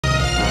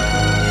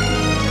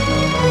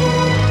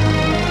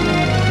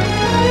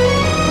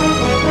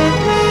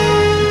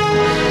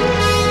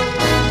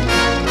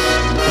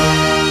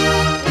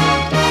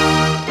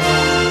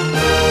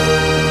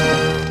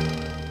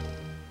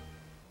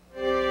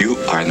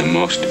the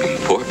most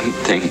important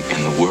thing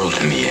in the world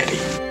to me, Eddie.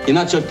 You're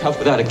not so tough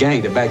without a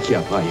gang to back you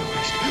up, are you,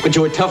 West? But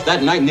you were tough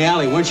that night in the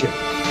alley, weren't you?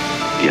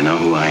 You know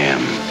who I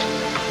am?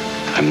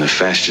 I'm the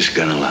fastest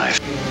gun alive.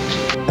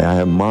 I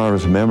have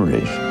marvelous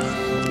memories,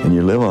 and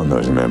you live on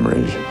those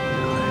memories.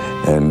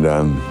 And,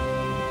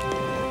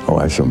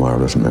 I have some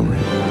marvelous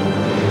memories.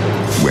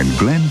 When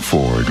Glenn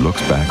Ford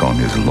looks back on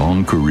his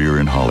long career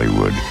in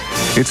Hollywood,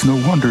 it's no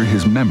wonder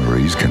his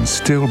memories can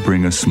still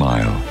bring a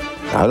smile.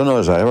 I don't know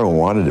if I ever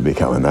wanted to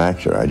become an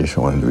actor. I just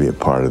wanted to be a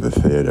part of the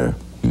theater.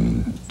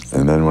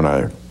 And then when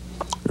I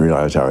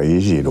realized how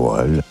easy it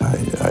was,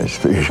 I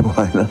figured,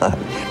 why not?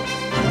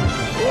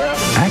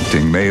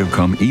 Acting may have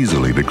come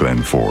easily to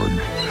Glenn Ford,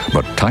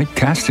 but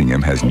typecasting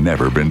him has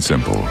never been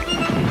simple.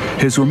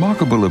 His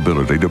remarkable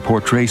ability to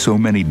portray so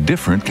many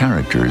different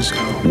characters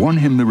won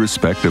him the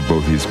respect of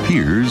both his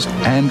peers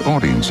and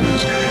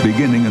audiences,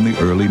 beginning in the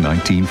early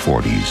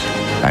 1940s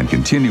and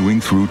continuing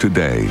through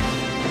today.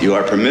 You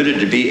are permitted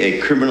to be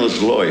a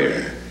criminal's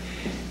lawyer,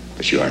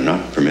 but you are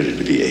not permitted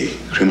to be a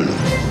criminal.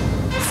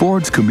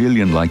 Ford's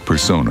chameleon-like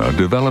persona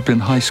developed in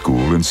high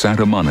school in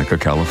Santa Monica,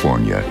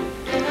 California.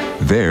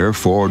 There,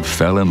 Ford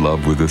fell in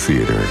love with the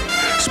theater,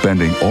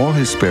 spending all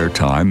his spare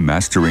time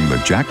mastering the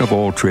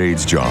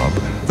jack-of-all-trades job,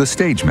 the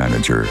stage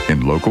manager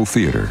in local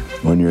theater.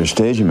 When you're a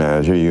stage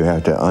manager, you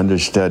have to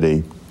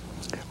understudy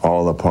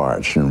all the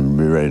parts and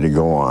be ready to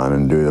go on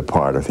and do the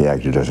part if the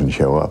actor doesn't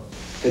show up.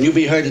 Can you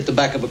be heard at the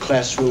back of a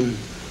classroom?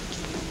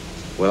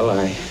 Well,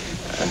 I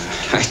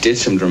did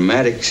some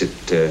dramatics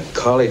at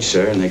college,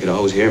 sir, and they could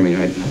always hear me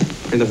right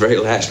in the very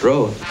last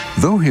row.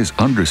 Though his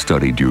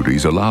understudy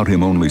duties allowed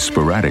him only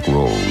sporadic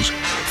roles,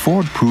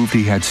 Ford proved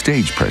he had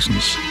stage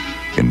presence.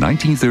 In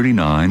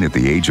 1939, at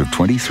the age of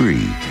 23,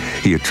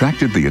 he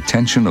attracted the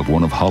attention of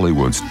one of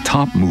Hollywood's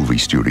top movie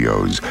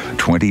studios,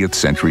 20th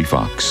Century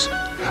Fox.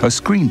 A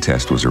screen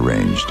test was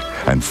arranged,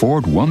 and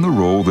Ford won the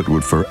role that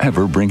would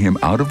forever bring him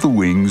out of the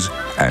wings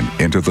and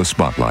into the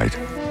spotlight.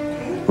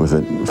 It was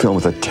a film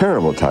with a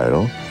terrible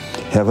title,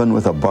 Heaven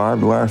with a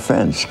Barbed Wire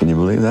Fence. Can you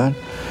believe that?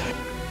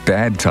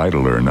 Bad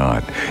title or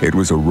not, it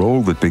was a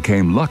role that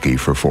became lucky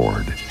for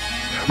Ford.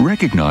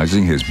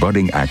 Recognizing his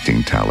budding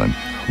acting talent,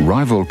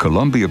 rival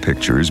Columbia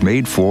Pictures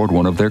made Ford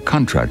one of their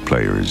contract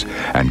players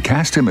and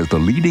cast him as the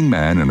leading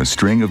man in a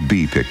string of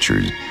B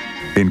pictures,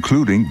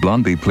 including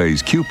Blondie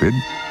Plays Cupid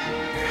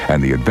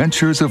and The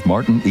Adventures of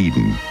Martin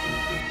Eden.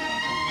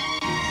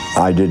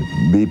 I did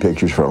B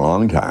pictures for a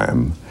long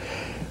time,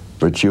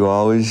 but you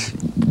always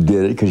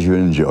did it because you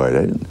enjoyed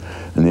it.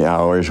 And the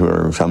hours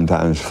were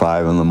sometimes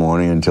 5 in the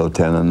morning until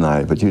 10 at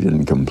night, but you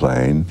didn't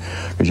complain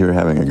because you were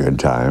having a good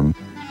time.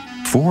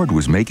 Ford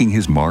was making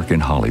his mark in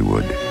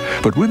Hollywood,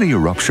 but with the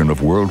eruption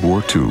of World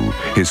War II,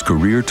 his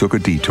career took a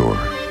detour.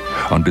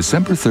 On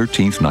December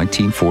 13,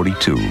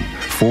 1942,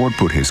 Ford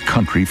put his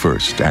country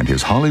first and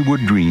his Hollywood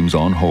dreams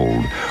on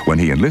hold when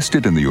he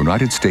enlisted in the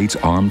United States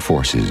Armed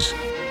Forces.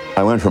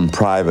 I went from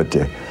private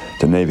to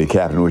Navy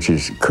captain, which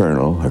is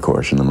colonel, of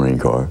course, in the Marine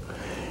Corps.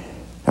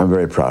 I'm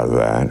very proud of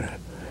that.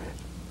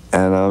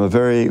 And I'm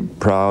very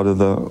proud of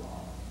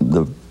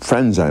the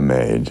friends I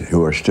made,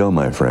 who are still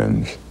my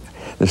friends.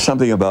 There's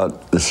something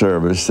about the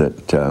service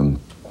that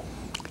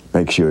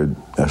makes you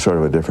a sort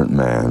of a different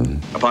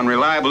man. Upon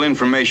reliable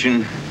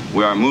information,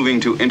 we are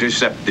moving to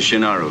intercept the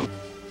Shinaru.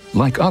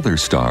 Like other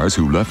stars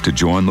who left to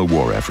join the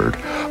war effort,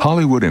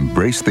 Hollywood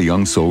embraced the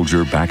young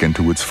soldier back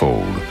into its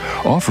fold,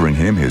 offering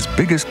him his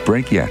biggest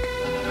break yet.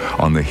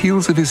 On the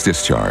heels of his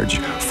discharge,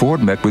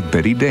 Ford met with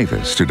Bette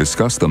Davis to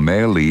discuss the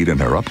male lead in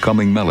her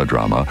upcoming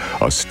melodrama,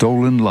 A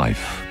Stolen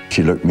Life.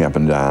 She looked me up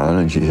and down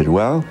and she said,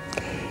 well,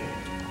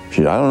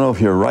 I don't know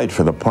if you're right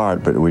for the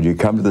part, but would you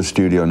come to the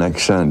studio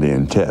next Sunday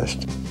and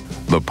test?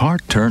 The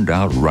part turned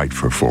out right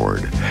for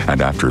Ford,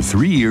 and after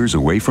 3 years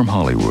away from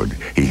Hollywood,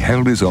 he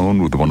held his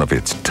own with one of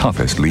its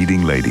toughest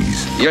leading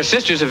ladies. Your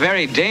sister's a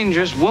very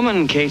dangerous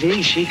woman,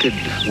 Katie. She could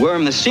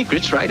worm the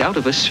secrets right out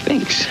of a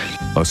sphinx.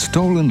 A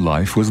Stolen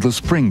Life was the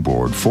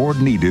springboard Ford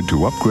needed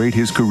to upgrade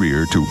his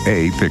career to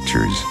A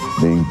Pictures.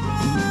 Being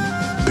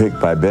picked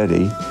by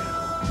Bette,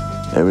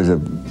 it was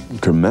a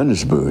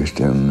tremendous boost,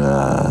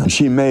 and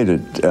she made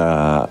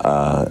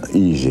it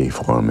easy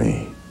for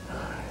me.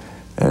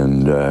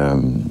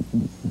 And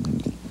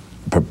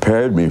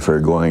prepared me for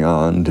going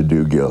on to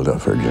do Gilda,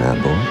 for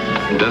example.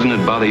 Doesn't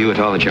it bother you at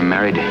all that you're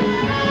married?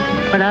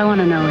 What I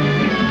want to know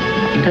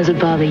is, does it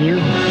bother you?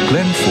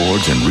 Glenn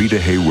Ford's and Rita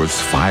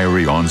Hayworth's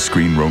fiery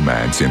on-screen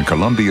romance in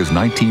Columbia's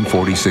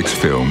 1946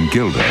 film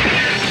Gilda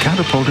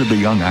catapulted the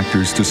young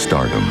actors to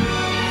stardom.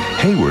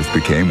 Hayworth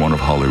became one of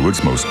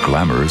Hollywood's most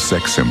glamorous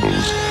sex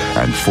symbols,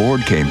 and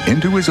Ford came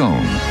into his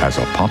own as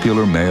a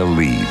popular male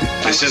lead.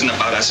 This isn't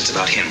about us, it's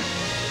about him.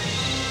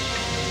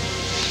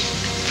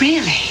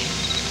 Really?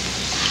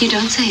 You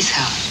don't say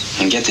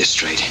so. And get this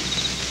straight.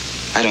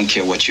 I don't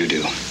care what you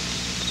do,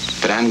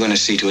 but I'm going to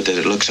see to it that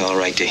it looks all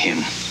right to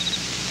him.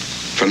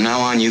 From now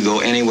on, you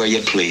go anywhere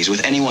you please,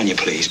 with anyone you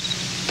please.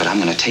 But I'm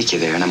going to take you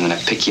there, and I'm going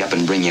to pick you up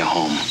and bring you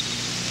home.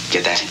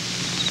 Get that?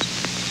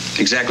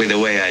 Exactly the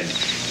way I'd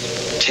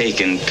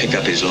take and pick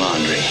up his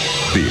laundry.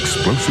 The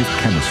explosive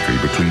chemistry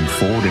between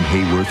Ford and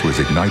Hayworth was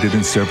ignited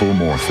in several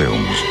more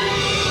films.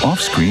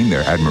 Off-screen,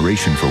 their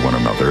admiration for one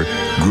another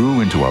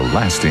grew into a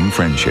lasting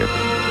friendship.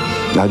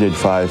 I did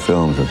 5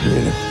 films with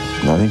Rita,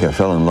 and I think I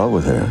fell in love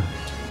with her.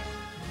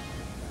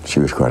 She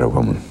was quite a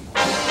woman.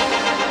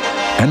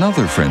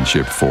 Another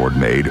friendship Ford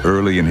made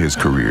early in his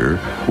career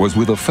was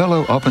with a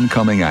fellow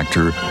up-and-coming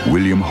actor,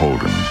 William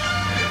Holden.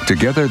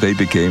 Together, they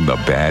became the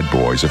bad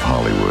boys of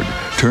Hollywood,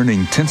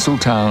 turning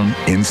Tinseltown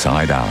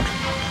inside out.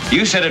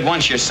 You said it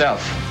once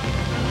yourself.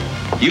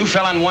 You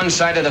fell on one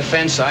side of the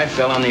fence, I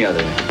fell on the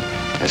other.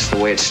 That's the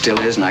way it still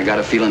is, and I got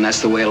a feeling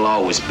that's the way it'll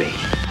always be.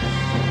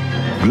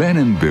 Glenn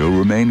and Bill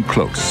remained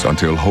close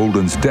until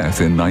Holden's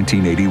death in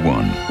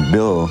 1981.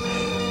 Bill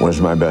was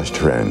my best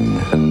friend,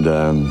 and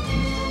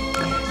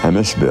I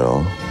miss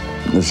Bill.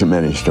 There's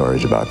many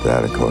stories about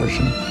that, of course,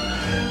 and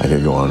I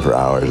could go on for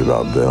hours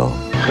about Bill.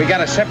 We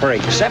gotta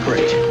separate.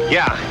 Separate?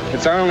 Yeah,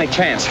 it's our only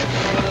chance.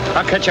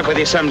 I'll catch up with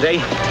you someday.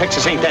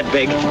 Texas ain't that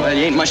big. Well,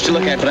 you ain't much to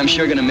look at, but I'm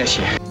sure gonna miss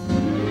you.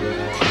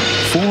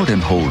 Ford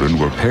and Holden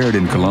were paired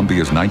in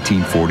Columbia's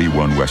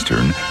 1941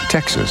 Western,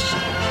 Texas.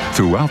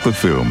 Throughout the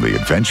film, the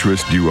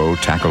adventurous duo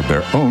tackled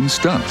their own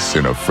stunts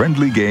in a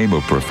friendly game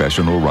of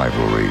professional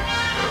rivalry.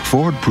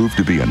 Ford proved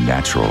to be a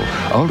natural,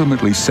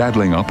 ultimately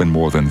saddling up in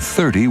more than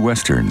 30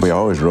 Westerns. We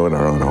always rode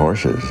our own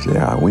horses,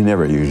 yeah. We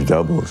never used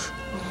doubles.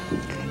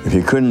 If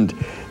you couldn't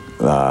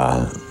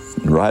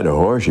ride a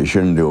horse, you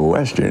shouldn't do a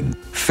Western.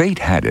 Fate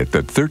had it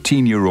that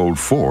 13-year-old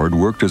Ford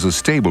worked as a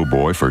stable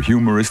boy for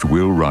humorist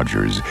Will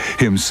Rogers,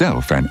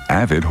 himself an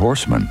avid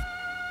horseman.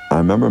 I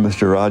remember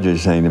Mr.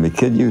 Rogers saying to me,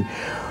 "Kid, you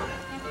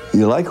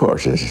like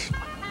horses?"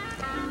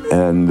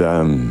 And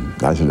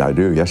I said, "I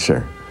do, yes,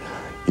 sir."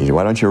 He said,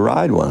 "Why don't you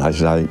ride one?" I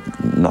said,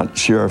 "I'm not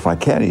sure if I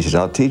can." He says,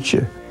 "I'll teach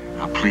you."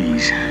 Oh,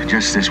 please,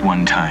 just this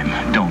one time.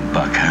 Don't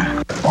buck,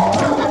 huh?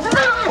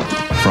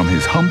 From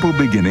his humble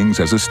beginnings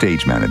as a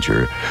stage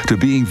manager to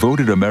being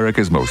voted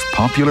America's most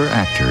popular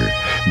actor,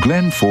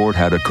 Glenn Ford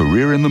had a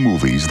career in the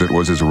movies that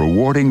was as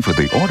rewarding for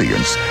the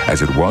audience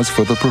as it was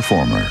for the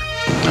performer.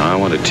 I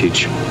want to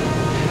teach.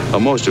 Well,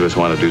 most of us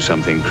want to do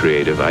something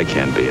creative. I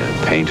can't be a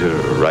painter,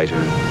 or a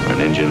writer, or an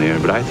engineer,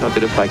 but I thought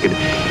that if I could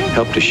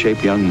help to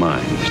shape young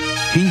minds.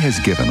 He has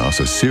given us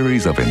a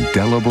series of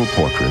indelible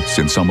portraits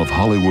in some of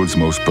Hollywood's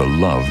most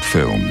beloved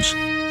films.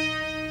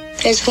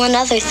 There's one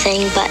other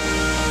thing, but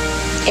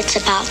it's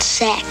about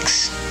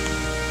sex.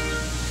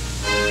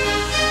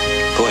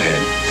 Go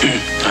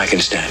ahead. I can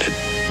stand it.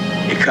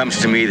 It comes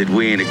to me that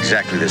we ain't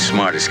exactly the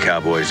smartest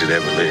cowboys that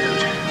ever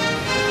lived.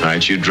 All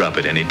right, you drop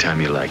it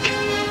anytime you like.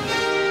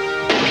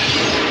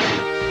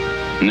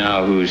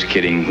 Now who's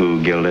kidding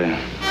who, Gilda?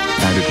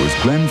 And it was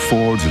Glenn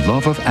Ford's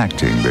love of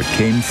acting that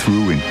came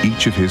through in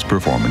each of his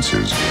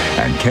performances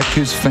and kept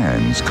his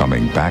fans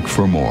coming back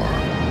for more.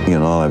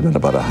 In all, I've done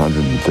about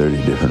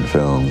 130 different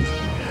films.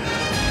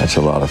 That's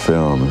a lot of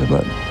films,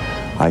 but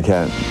I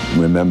can't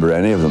remember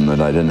any of them that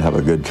I didn't have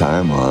a good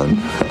time on.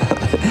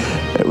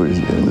 It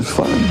was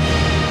fun.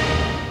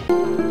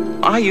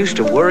 I used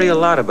to worry a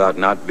lot about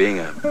not being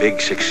a big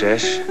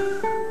success.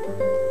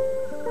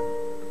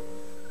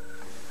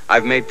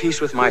 I've made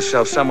peace with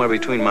myself somewhere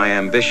between my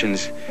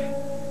ambitions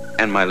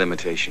and my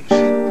limitations.